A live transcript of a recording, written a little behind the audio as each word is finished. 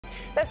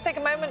Let's take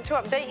a moment to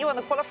update you on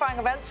the qualifying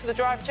events for the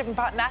Drive, Chip and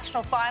Putt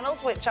National Finals,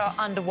 which are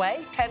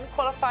underway. 10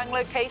 qualifying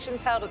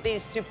locations held at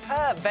these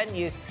superb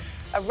venues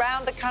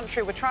around the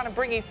country. We're trying to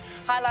bring you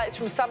highlights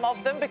from some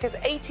of them because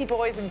 80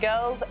 boys and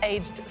girls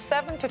aged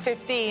 7 to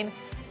 15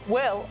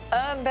 will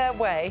earn their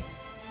way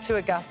to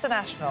Augusta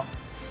National.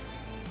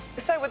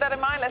 So with that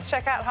in mind, let's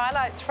check out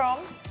highlights from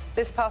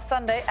this past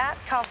Sunday at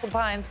Castle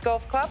Pines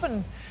Golf Club,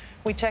 and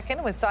we check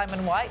in with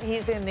Simon White.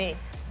 He's in the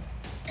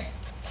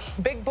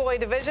big boy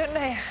division,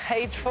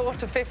 age 4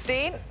 to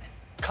 15.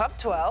 Club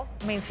 12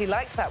 means he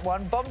liked that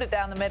one, bombed it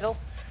down the middle.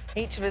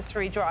 Each of his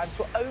 3 drives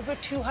were over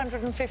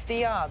 250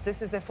 yards.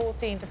 This is a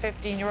 14 to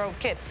 15-year-old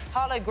kid.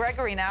 Harlow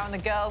Gregory now in the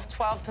girls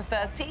 12 to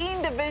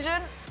 13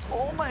 division,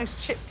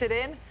 almost chipped it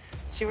in.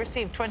 She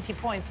received 20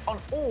 points on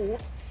all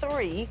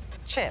 3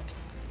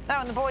 chips.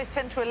 Now in the boys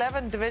 10 to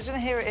 11 division,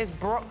 here it is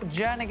Brock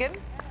Jernigan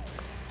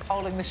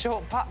holding the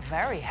short putt.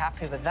 Very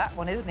happy with that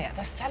one, isn't he?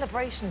 The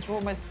celebrations were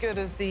almost good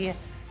as the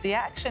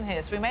action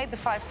here. So we made the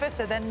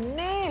 5-footer, then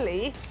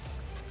nearly,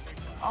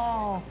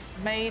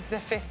 made the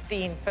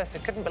 15-footer.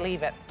 Couldn't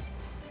believe it.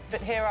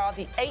 But here are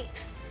the 8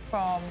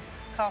 from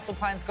Castle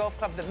Pines Golf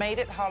Club that made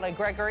it. Harlow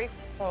Gregory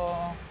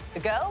for the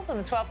girls and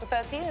the 12 to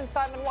 13, and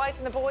Simon White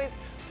and the boys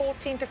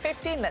 14 to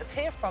 15. Let's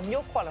hear from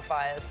your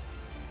qualifiers.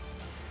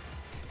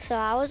 So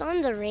I was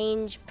on the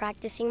range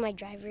practicing my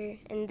driver,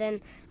 and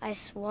then I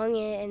swung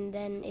it, and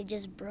then it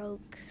just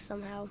broke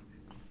somehow.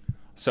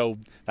 So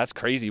that's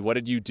crazy. What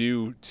did you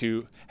do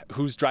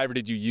whose driver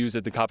did you use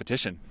at the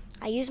competition?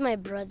 I used my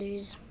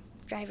brother's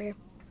driver.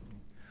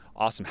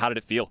 Awesome. How did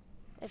it feel?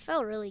 It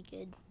felt really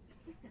good.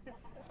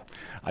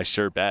 I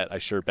sure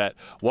bet.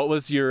 What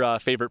was your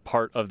favorite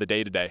part of the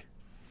day today?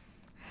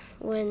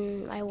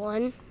 When I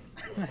won.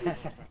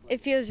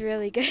 It feels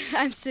really good.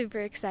 I'm super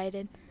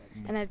excited,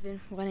 and I've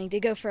been wanting to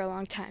go for a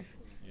long time.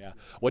 Yeah.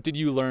 What did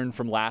you learn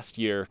from last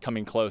year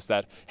coming close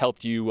that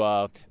helped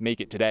you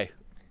make it today?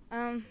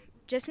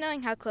 Just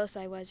knowing how close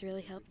I was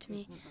really helped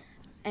me,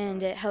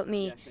 and it helped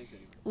me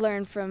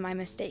learn from my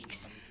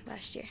mistakes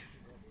last year.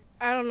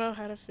 I don't know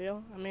how to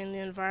feel. I mean, the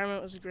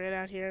environment was great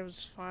out here. It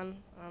was fun.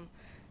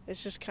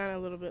 It's just kind of a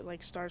little bit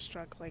like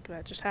starstruck, like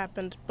that just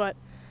happened. But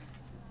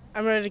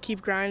I'm ready to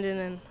keep grinding,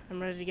 and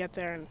I'm ready to get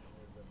there and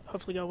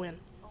hopefully go win.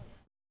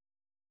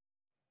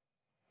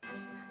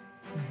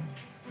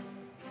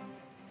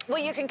 Well,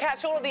 you can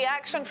catch all of the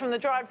action from the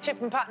Drive,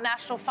 Chip and Putt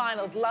National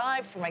Finals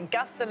live from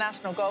Augusta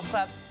National Golf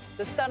Club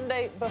the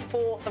Sunday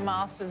before the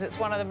Masters. It's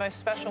one of the most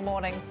special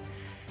mornings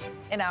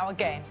in our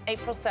game.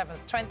 April 7th,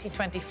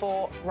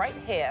 2024, right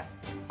here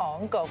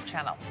on Golf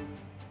Channel.